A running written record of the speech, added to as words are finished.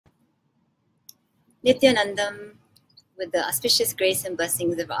Nithyanandam, with the auspicious grace and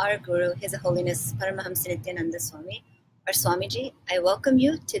blessings of our Guru, His Holiness Paramahamsa Nithyananda Swami, or Swamiji, I welcome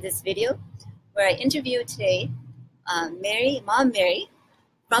you to this video where I interview today Mom Mary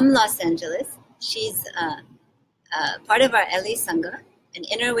from Los Angeles. She's part of our LA Sangha, an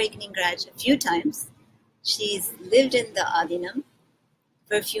Inner Awakening grad a few times. She's lived in the Adinam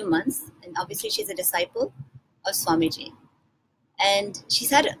for a few months, and obviously she's a disciple of Swamiji. And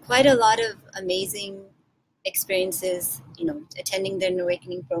she's had quite a lot of amazing experiences, attending the Inner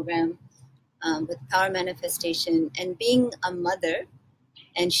Awakening program with power manifestation and being a mother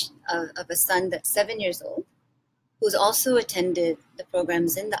and of a son that's 7 years old, who's also attended the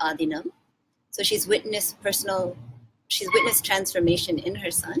programs in the Adinam. So she's witnessed transformation in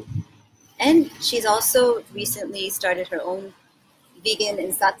her son. And she's also recently started her own vegan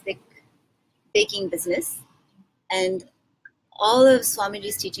and sattvic baking business. And all of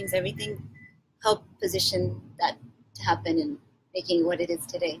Swamiji's teachings, everything helped position that to happen and making what it is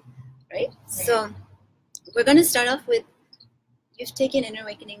today, right? So we're going to start off with, you've taken Inner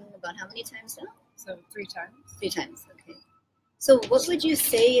Awakening about how many times now? So 3 times. 3 times, okay. So what would you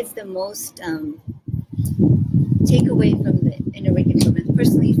say is the most takeaway from the Inner Awakening program,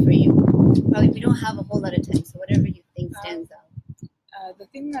 personally for you? Probably we don't have a whole lot of time, so whatever you think stands out. The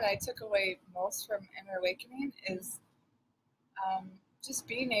thing that I took away most from Inner Awakening is just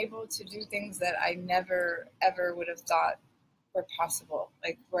being able to do things that I never ever would have thought were possible.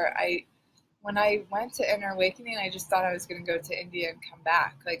 Like when I went to Inner Awakening, I just thought I was going to go to India and come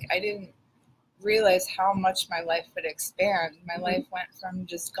back. Like I didn't realize how much my life would expand. My life went from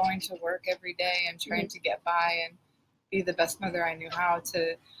just going to work every day and trying to get by and be the best mother I knew how,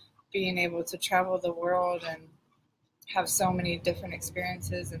 to being able to travel the world and have so many different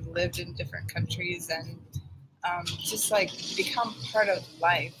experiences and lived in different countries and just like become part of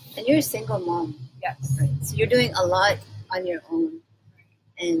life. And you're a single mom. Yes. Right. So you're doing a lot on your own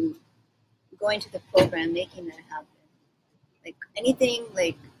and going to the program, making that happen. Like anything,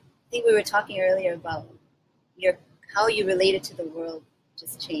 like I think we were talking earlier about how you related to the world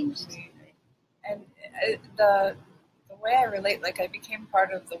just changed. Right? And the way I relate, like I became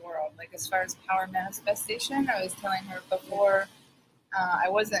part of the world. Like as far as power manifestation, I was telling her before,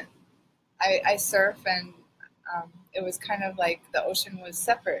 I surf and it was kind of like the ocean was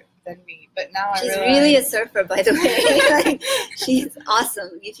separate than me. But now she's really a surfer, by the way. Like, she's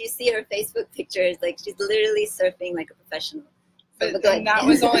awesome. If you see her Facebook pictures, like she's literally surfing like a professional. But that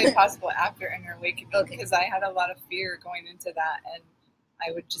was only possible after Inner Awakening, because I had a lot of fear going into that, and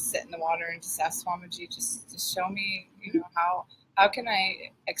I would just sit in the water and just ask Swamiji just to show me, how can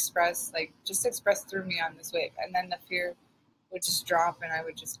I express through me on this wave, and then the fear would just drop and I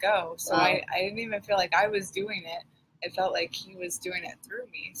would just go. So wow. I didn't even feel like I was doing it. It felt like he was doing it through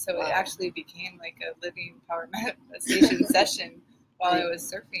me. So wow. It actually became like a living power manifestation session while I was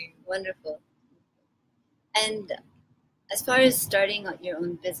surfing. Wonderful. And as far as starting your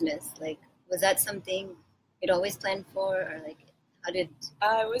own business, like, was that something you'd always planned for, or like, how did?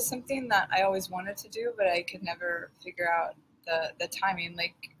 It was something that I always wanted to do, but I could never figure out the timing.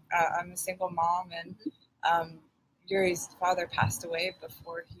 Like, I'm a single mom, and Yuri's father passed away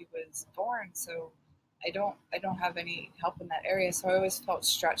before he was born, so I don't have any help in that area. So I always felt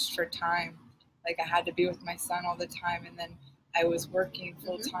stretched for time, like I had to be with my son all the time, and then I was working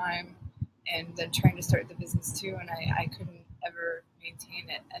full time, and then trying to start the business too, and I couldn't ever maintain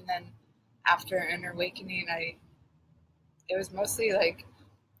it. And then after Inner Awakening, it was mostly like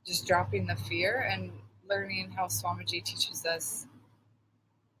just dropping the fear and learning how Swamiji teaches us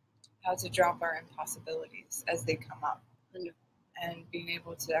how to drop our impossibilities as they come up, and being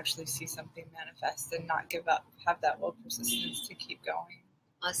able to actually see something manifest and not give up, have that will persistence to keep going.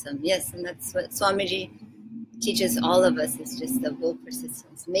 Awesome. Yes, and that's what Swamiji teaches all of us, is just the will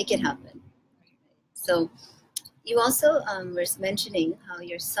persistence. Make it happen. So you also were mentioning how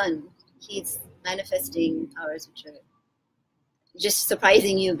your son, he's manifesting powers which are just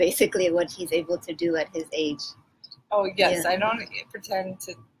surprising you, basically, what he's able to do at his age. Oh, yes. Yeah. I don't pretend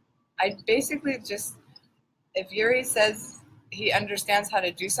to. I basically just, if Yuri says he understands how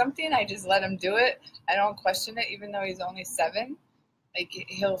to do something, I just let him do it. I don't question it, even though he's only 7. Like,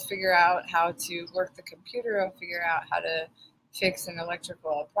 he'll figure out how to work the computer. He'll figure out how to fix an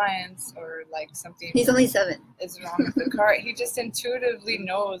electrical appliance, or like something. He's only 7. Is wrong with the car. He just intuitively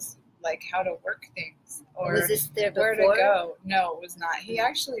knows like how to work things, or was this there before? Where to go. No, it was not. He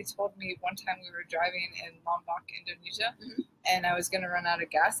actually told me one time we were driving in Lombok, Indonesia, and I was going to run out of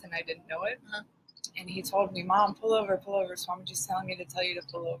gas and I didn't know it. And he told me, "Mom, pull over, pull over. Swamiji's telling me to tell you to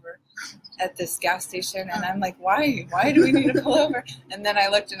pull over at this gas station." And I'm like, "Why? Why do we need to pull over?" And then I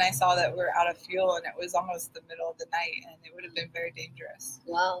looked and I saw that we're out of fuel, and it was almost the middle of the night, and it would have been very dangerous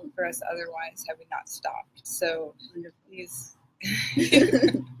for us otherwise had we not stopped. So he's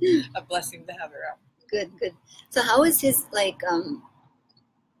a blessing to have around. Good, good. So how is his, like,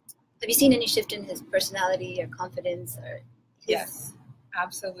 have you seen any shift in his personality or confidence? Or Yes,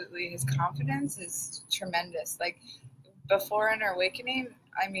 absolutely. His confidence is tremendous. Like, before in our awakening,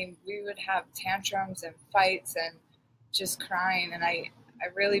 I mean, we would have tantrums and fights and just crying. And I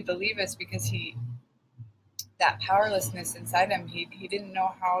really believe it's because that powerlessness inside him, he didn't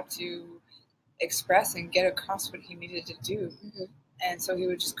know how to express and get across what he needed to do. Mm-hmm. And so he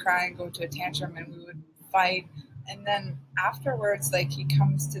would just cry and go into a tantrum, and we would fight. And then afterwards, like, he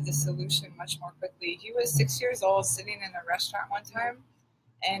comes to the solution much more quickly. He was 6 years old, sitting in a restaurant one time,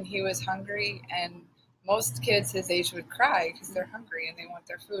 and he was hungry. And most kids his age would cry because they're hungry and they want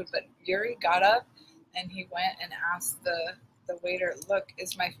their food. But Yuri got up and he went and asked the waiter, "Look,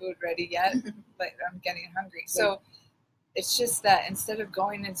 is my food ready yet? But I'm getting hungry." So it's just that instead of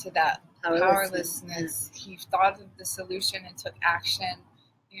going into that powerlessness, he thought of the solution and took action,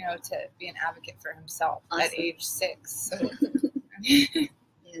 to be an advocate for himself at age 6. So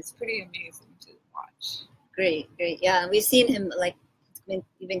it's pretty amazing to watch. Great. Yeah, we've seen him, like,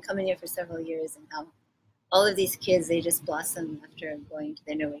 you've been coming here for several years, and how all of these kids, they just blossom after going to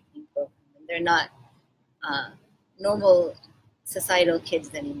their awakening program. And they're not normal societal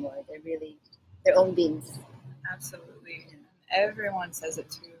kids anymore. They're really their own beings. Absolutely. And everyone says it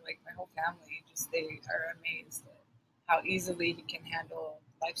too. Like, my whole family, they are amazed at how easily he can handle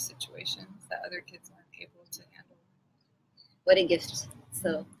life situations that other kids aren't able to handle. What a gift.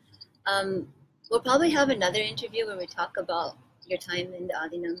 So we'll probably have another interview where we talk about your time in the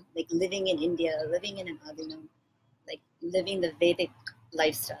Adinam, like living in India, living in an Adinam, like living the Vedic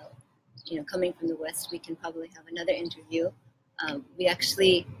lifestyle. Coming from the West, we can probably have another interview.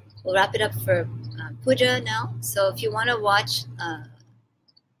 We'll wrap it up for puja now. So if you want to watch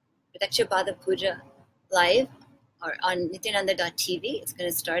Pada Puja live or on Nithyananda.tv, it's going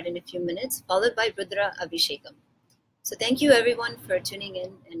to start in a few minutes, followed by Rudra Abhishekam. So thank you everyone for tuning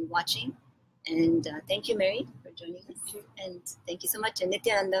in and watching. And thank you, Mary, for joining us. And thank you so much. And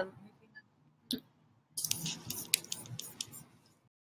Nithyanandam.